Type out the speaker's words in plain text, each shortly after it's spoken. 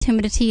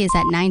Humidity is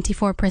at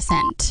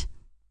 94%.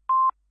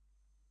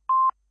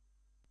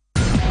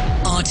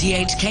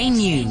 RTHK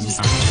News.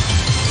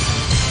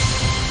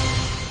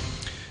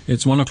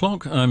 It's 1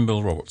 o'clock. I'm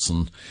Bill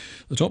Robertson.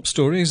 The top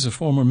stories: a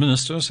former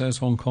minister says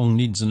Hong Kong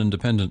needs an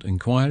independent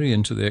inquiry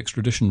into the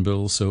extradition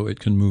bill so it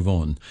can move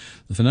on.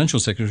 The financial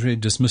secretary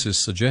dismisses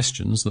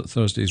suggestions that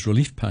Thursday's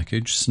relief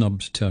package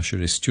snubbed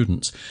tertiary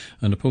students,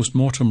 and a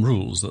post-mortem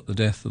rules that the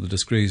death of the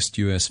disgraced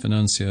US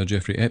financier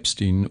Jeffrey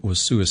Epstein was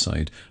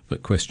suicide,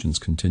 but questions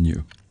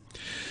continue.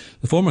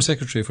 The former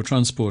Secretary for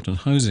Transport and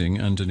Housing,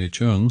 Anthony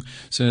Cheung,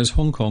 says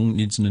Hong Kong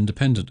needs an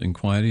independent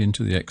inquiry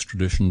into the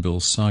extradition bill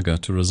saga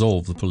to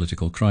resolve the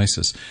political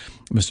crisis.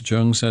 Mr.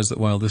 Cheung says that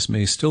while this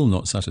may still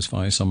not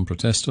satisfy some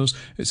protesters,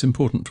 it's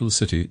important for the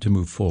city to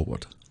move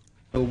forward.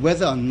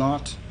 Whether or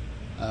not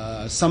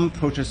some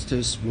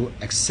protesters will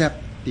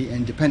accept the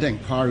independent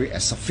inquiry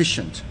as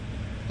sufficient,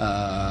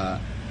 as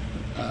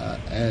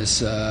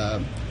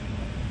a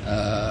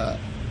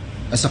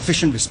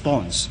sufficient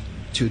response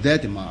to their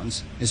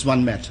demands is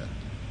one matter.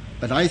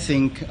 But I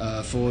think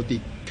for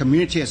the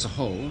community as a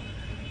whole,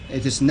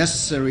 it is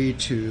necessary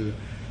to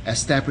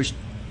establish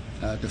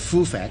the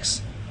full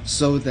facts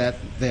so that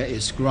there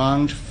is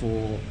ground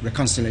for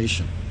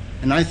reconciliation.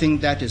 And I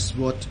think that is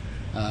what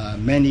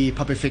many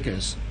public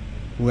figures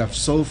who have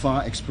so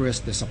far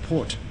expressed their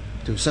support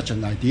to such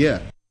an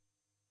idea.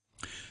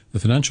 The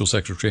Financial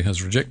Secretary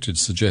has rejected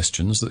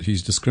suggestions that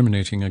he's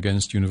discriminating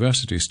against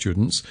university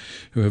students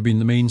who have been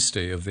the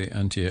mainstay of the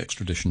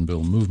anti-extradition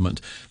bill movement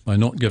by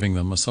not giving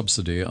them a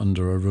subsidy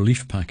under a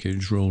relief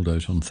package rolled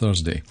out on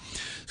Thursday.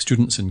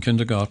 Students in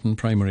kindergarten,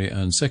 primary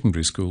and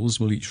secondary schools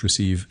will each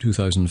receive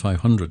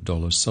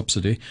 $2,500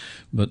 subsidy,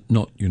 but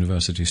not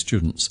university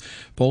students.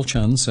 Paul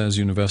Chan says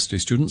university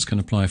students can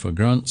apply for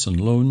grants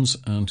and loans,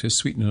 and his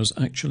sweeteners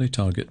actually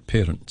target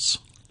parents.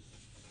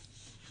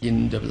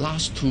 In the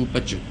last two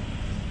budgets,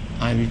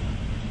 I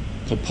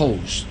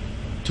propose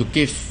to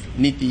give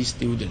needy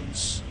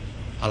students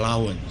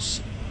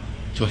allowance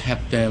to help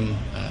them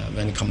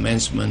when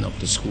commencement of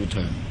the school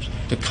term.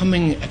 The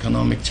coming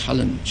economic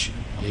challenge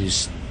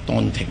is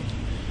daunting.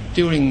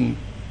 During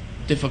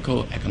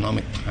difficult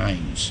economic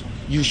times,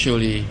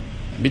 usually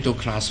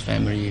middle-class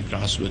family,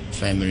 grassroots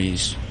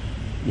families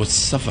would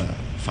suffer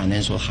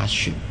financial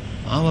hardship.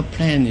 Our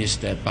plan is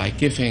that by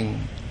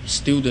giving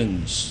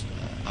students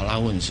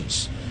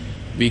allowances,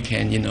 we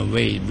can, in a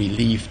way,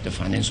 relieve the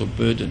financial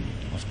burden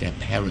of their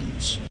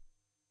parents.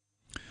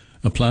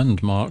 A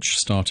planned march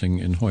starting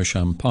in Hoi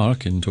Sham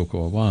Park in To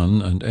Kwa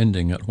Wan and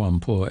ending at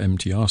Whampoa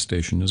MTR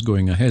station is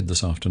going ahead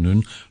this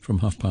afternoon from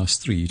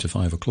 3:30 to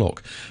 5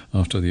 o'clock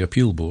after the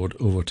appeal board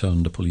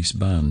overturned a police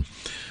ban.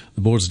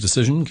 The board's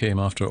decision came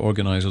after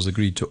organisers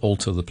agreed to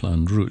alter the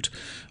planned route.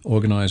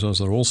 Organisers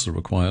are also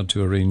required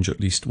to arrange at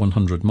least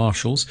 100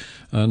 marshals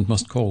and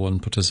must call on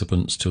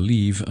participants to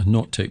leave and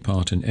not take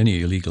part in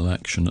any illegal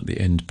action at the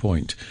end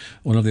point.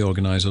 One of the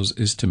organisers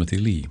is Timothy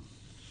Lee.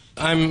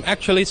 I'm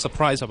actually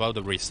surprised about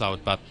the result,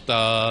 but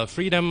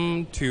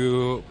freedom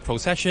to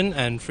procession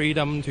and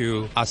freedom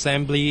to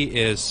assembly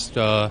is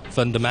the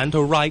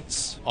fundamental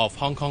rights of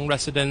Hong Kong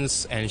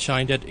residents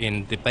enshrined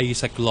in the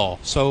basic law.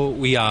 So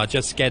we are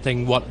just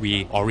getting what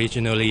we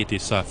originally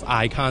deserve.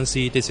 I can't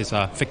see this is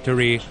a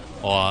victory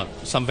or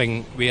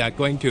something we are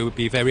going to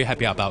be very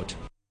happy about.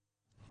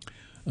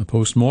 A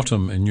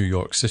post-mortem in New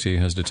York City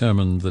has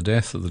determined the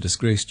death of the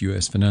disgraced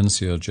US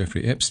financier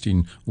Jeffrey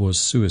Epstein was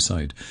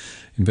suicide.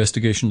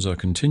 Investigations are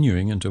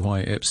continuing into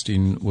why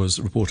Epstein was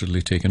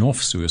reportedly taken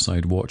off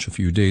suicide watch a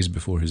few days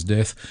before his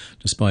death,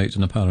 despite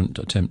an apparent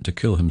attempt to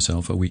kill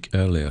himself a week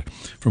earlier.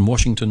 From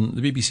Washington,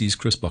 the BBC's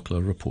Chris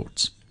Buckler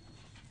reports.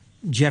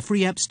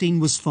 Jeffrey Epstein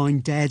was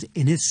found dead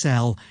in his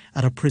cell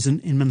at a prison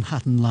in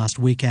Manhattan last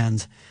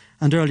weekend.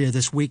 And earlier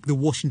this week, the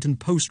Washington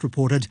Post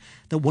reported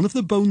that one of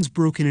the bones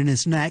broken in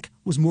his neck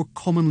was more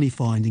commonly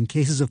found in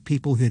cases of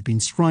people who had been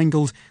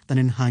strangled than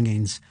in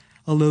hangings.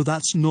 Although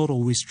that's not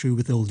always true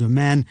with older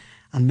men,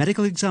 and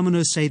medical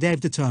examiners say they've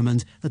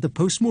determined that the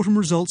post-mortem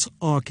results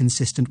are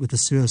consistent with a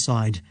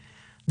suicide.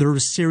 There are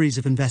a series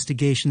of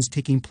investigations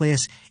taking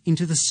place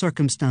into the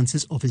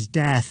circumstances of his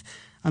death.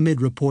 Amid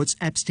reports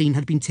Epstein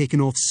had been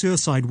taken off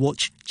suicide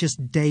watch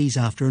just days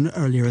after an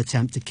earlier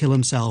attempt to kill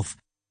himself.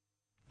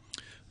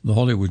 The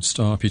Hollywood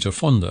star Peter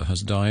Fonda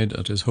has died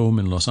at his home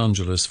in Los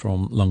Angeles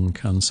from lung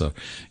cancer.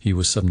 He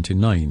was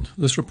 79.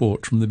 This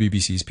report from the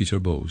BBC's Peter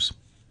Bowes.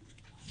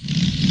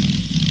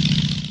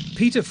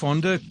 Peter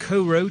Fonda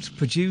co-wrote,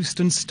 produced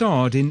and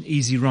starred in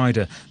Easy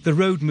Rider, the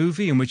road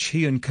movie in which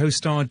he and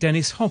co-star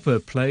Dennis Hopper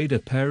played a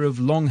pair of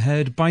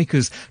long-haired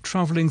bikers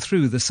travelling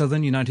through the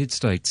southern United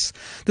States.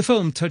 The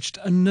film touched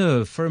a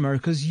nerve for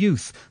America's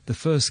youth, the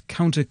first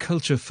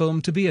counterculture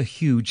film to be a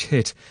huge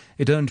hit.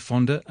 It earned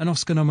Fonda an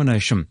Oscar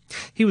nomination.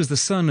 He was the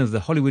son of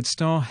the Hollywood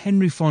star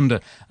Henry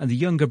Fonda and the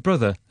younger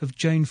brother of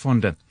Jane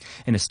Fonda.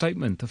 In a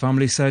statement, the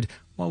family said,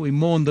 "While we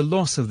mourn the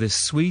loss of this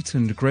sweet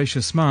and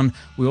gracious man,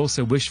 we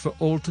also wish for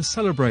all to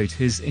celebrate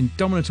his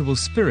indomitable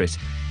spirit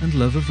and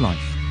love of life."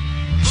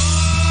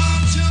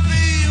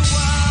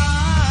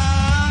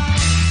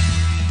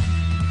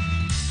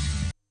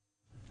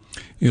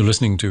 You're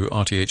listening to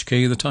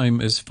RTHK. The time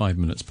is 5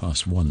 minutes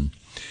past 1.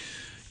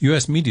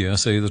 US media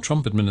say the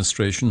Trump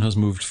administration has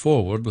moved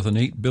forward with an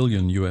 $8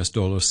 billion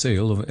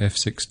sale of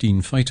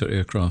F-16 fighter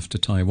aircraft to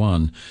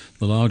Taiwan,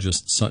 the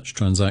largest such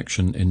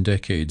transaction in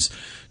decades.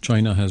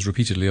 China has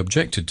repeatedly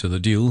objected to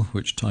the deal,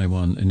 which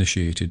Taiwan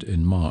initiated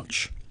in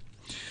March.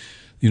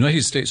 The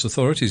United States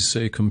authorities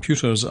say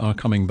computers are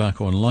coming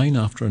back online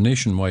after a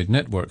nationwide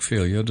network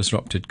failure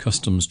disrupted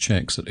customs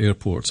checks at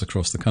airports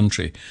across the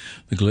country.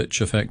 The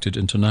glitch affected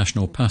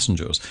international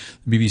passengers.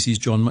 The BBC's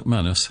John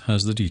McManus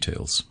has the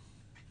details.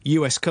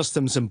 US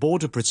Customs and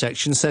Border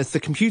Protection says the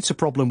computer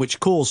problem which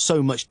caused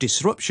so much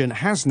disruption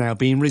has now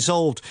been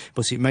resolved,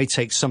 but it may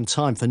take some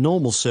time for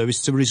normal service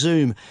to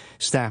resume.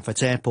 Staff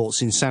at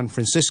airports in San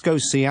Francisco,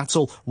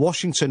 Seattle,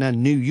 Washington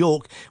and New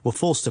York were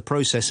forced to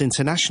process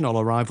international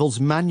arrivals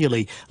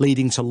manually,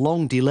 leading to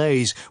long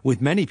delays,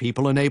 with many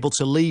people unable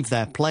to leave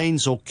their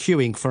planes or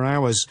queuing for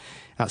hours.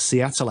 At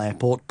Seattle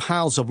Airport,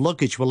 piles of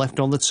luggage were left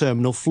on the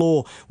terminal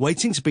floor,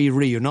 waiting to be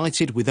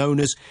reunited with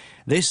owners.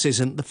 This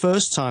isn't the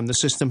first time the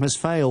system has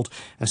failed.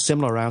 A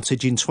similar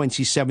outage in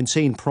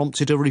 2017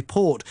 prompted a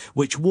report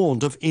which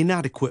warned of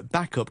inadequate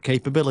backup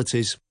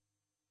capabilities.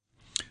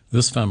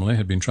 This family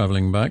had been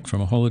travelling back from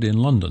a holiday in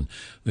London.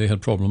 They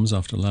had problems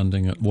after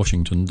landing at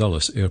Washington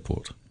Dulles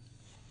Airport.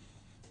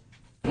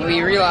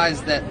 We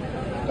realised that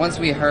once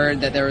we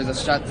heard that there was a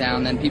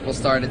shutdown, then people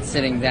started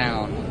sitting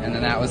down. And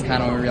then that was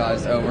kind of when we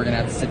realized, oh, we're going to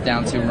have to sit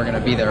down too, and we're going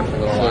to be there for a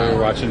little while. We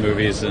were watching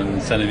movies and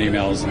sending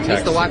emails and texts. At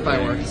least the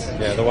Wi-Fi works.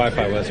 Yeah, the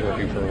Wi-Fi was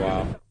working for a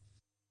while.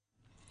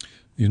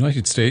 The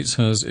United States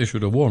has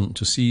issued a warrant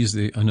to seize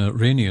an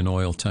Iranian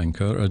oil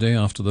tanker a day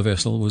after the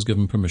vessel was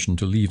given permission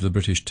to leave the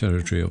British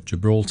territory of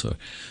Gibraltar.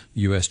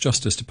 The US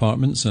Justice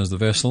Department says the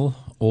vessel,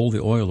 all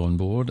the oil on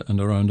board, and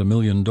around $1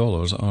 million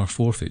are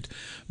forfeit,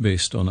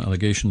 based on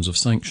allegations of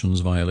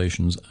sanctions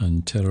violations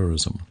and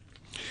terrorism.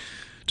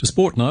 To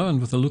sport now, and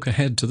with a look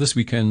ahead to this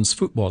weekend's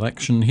football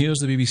action, here's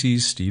the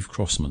BBC's Steve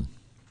Crossman.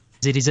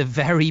 It is a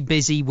very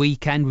busy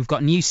weekend. We've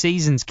got new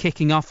seasons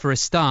kicking off for a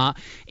start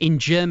in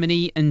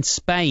Germany and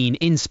Spain.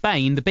 In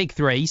Spain, the big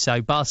three,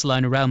 so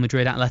Barcelona, Real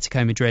Madrid,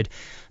 Atletico Madrid,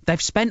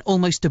 they've spent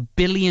almost $1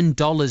 billion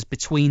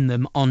between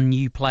them on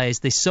new players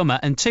this summer,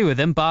 and two of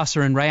them,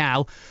 Barca and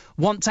Real,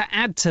 want to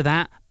add to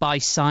that by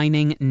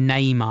signing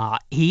Neymar.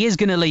 He is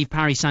going to leave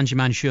Paris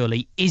Saint-Germain,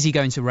 surely. Is he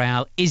going to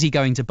Real? Is he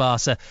going to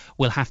Barca?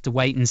 We'll have to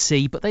wait and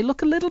see. But they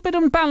look a little bit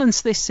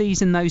unbalanced this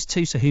season, those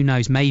two, so who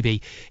knows?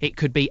 Maybe it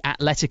could be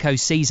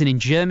Atletico's season in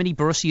Germany.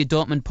 Borussia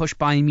Dortmund pushed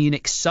Bayern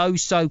Munich so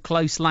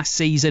close last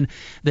season.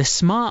 The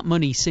smart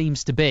money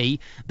seems to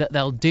be that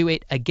they'll do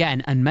it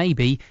again and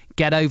maybe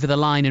get over the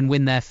line and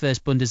win their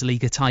first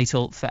Bundesliga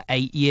title for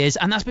 8 years.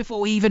 And that's before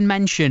we even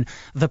mention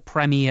the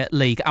Premier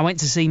League. I went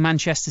to see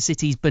Manchester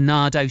City's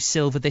Bernardo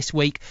Silva this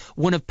week,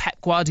 one of Pep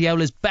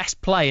Guardiola's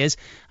best players,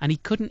 and he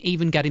couldn't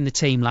even get in the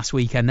team last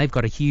weekend. They've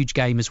got a huge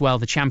game as well.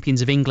 The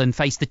champions of England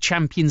face the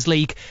Champions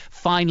League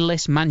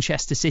finalists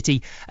Manchester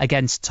City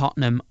against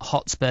Tottenham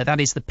Hotspur.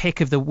 That is the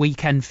pick of the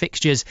weekend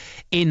fixtures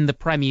in the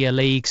Premier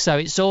League. So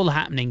it's all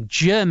happening.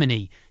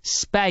 Germany,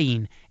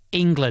 Spain,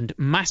 England,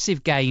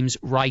 massive games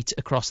right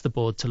across the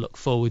board to look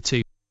forward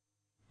to.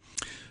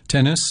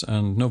 Tennis,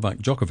 and Novak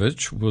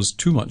Djokovic was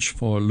too much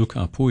for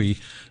Luca Pouille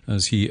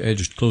as he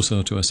edged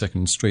closer to a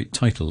second straight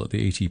title at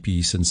the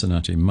ATP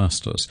Cincinnati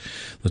Masters.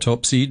 The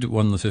top seed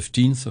won the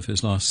 15th of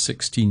his last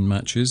 16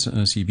 matches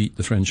as he beat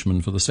the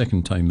Frenchman for the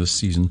second time this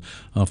season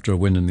after a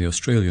win in the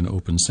Australian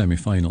Open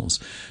semi-finals.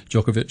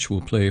 Djokovic will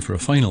play for a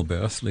final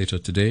berth later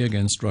today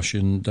against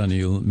Russian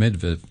Daniil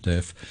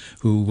Medvedev,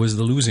 who was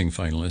the losing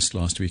finalist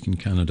last week in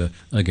Canada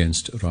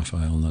against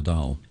Rafael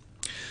Nadal.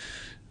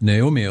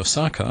 Naomi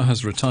Osaka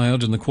has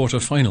retired in the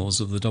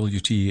quarter-finals of the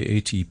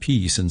WTA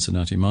ATP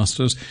Cincinnati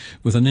Masters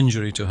with an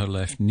injury to her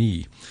left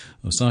knee.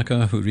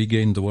 Osaka, who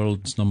regained the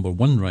world's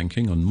 #1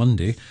 ranking on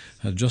Monday,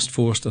 had just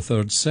forced a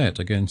third set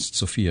against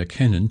Sofia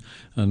Kenin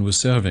and was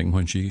serving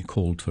when she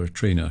called for a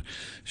trainer.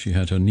 She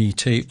had her knee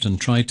taped and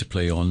tried to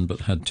play on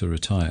but had to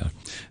retire.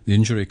 The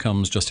injury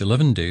comes just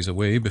 11 days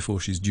away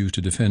before she's due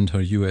to defend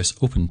her US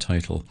Open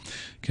title.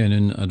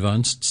 Kenin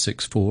advanced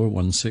 6-4,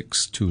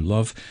 1-6 to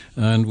love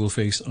and will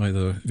face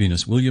either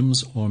Venus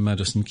Williams or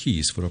Madison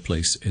Keys for a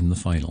place in the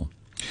final.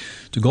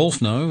 To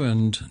golf now,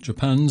 and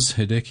Japan's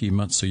Hideki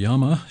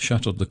Matsuyama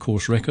shattered the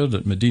course record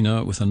at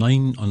Medina with a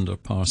 9-under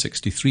par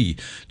 63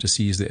 to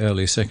seize the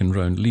early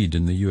second-round lead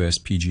in the US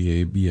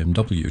PGA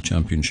BMW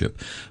Championship,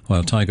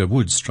 while Tiger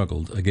Woods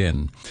struggled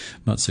again.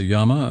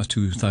 Matsuyama, a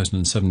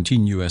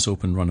 2017 US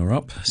Open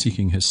runner-up,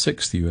 seeking his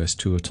 6th US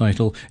Tour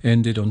title,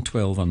 ended on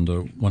 12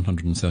 under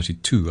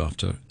 132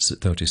 after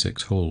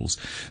 36 holes.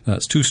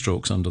 That's 2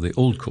 strokes under the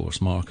old course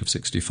mark of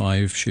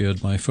 65,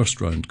 shared by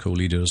first-round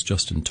co-leaders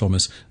Justin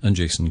Thomas and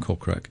Jason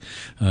Kokrak,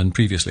 and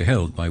previously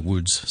held by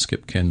Woods,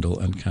 Skip Kendall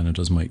and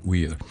Canada's Mike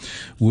Weir.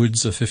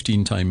 Woods, a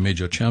 15-time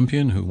major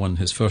champion who won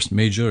his first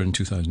major in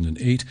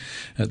 2008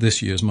 at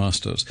this year's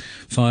Masters,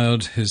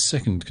 fired his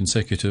second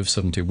consecutive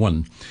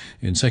 71.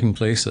 In second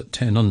place at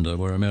 10 under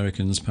were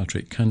Americans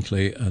Patrick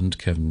Cantlay and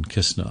Kevin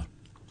Kisner.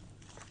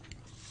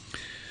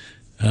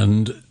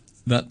 And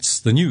that's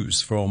the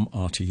news from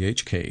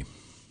RTHK.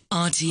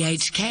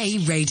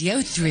 RTHK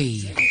Radio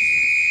 3.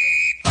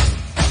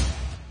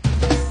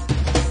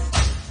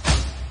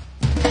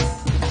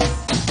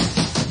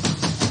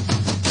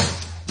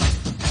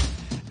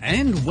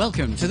 And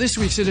welcome to this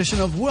week's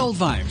edition of World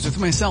Vibes with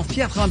myself,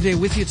 Pierre Tremblay,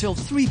 with you till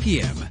 3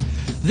 p.m.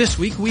 This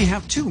week we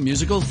have 2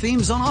 musical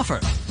themes on offer.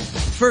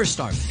 First,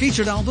 our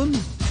featured album,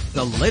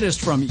 the latest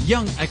from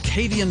young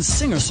Acadian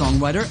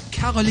singer-songwriter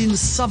Caroline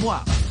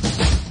Savoie.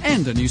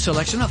 And a new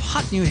selection of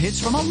hot new hits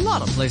from a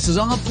lot of places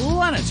on the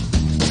planet.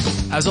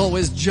 As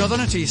always,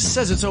 Giovanotti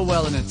says it so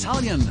well in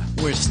Italian,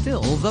 we're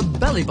still the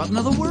belly button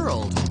of the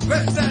world.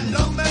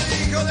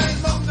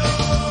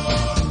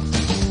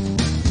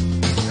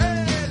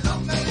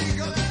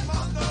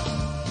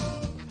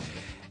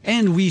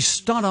 And we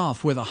start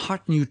off with a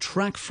hot new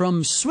track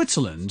from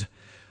Switzerland,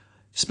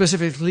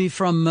 specifically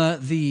from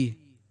the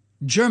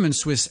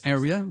German-Swiss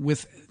area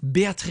with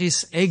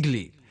Beatrice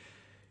Egli.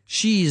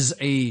 She's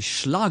a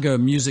Schlager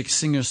music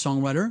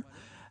singer-songwriter.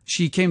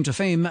 She came to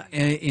fame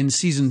in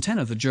season 10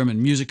 of the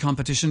German music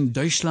competition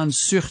Deutschland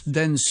sucht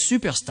den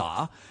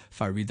Superstar,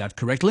 if I read that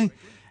correctly.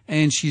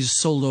 And she's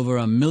sold over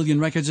 1 million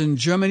records in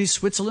Germany,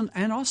 Switzerland,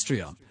 and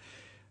Austria.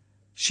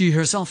 She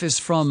herself is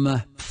from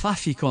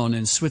Pfaffikon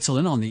in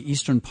Switzerland, on the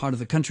eastern part of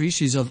the country.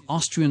 She's of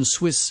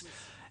Austrian-Swiss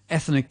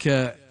ethnic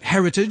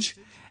heritage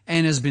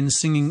and has been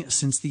singing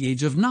since the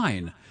age of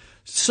 9.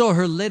 So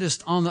her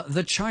latest on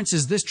the charts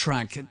is this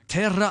track,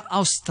 Terra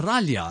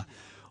Australia,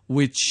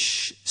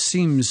 which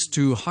seems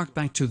to hark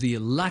back to the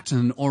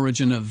Latin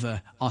origin of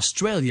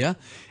Australia.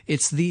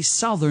 It's the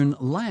southern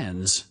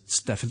lands.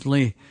 It's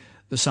definitely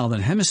the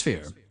southern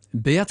hemisphere.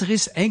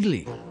 Beatrice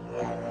Egli.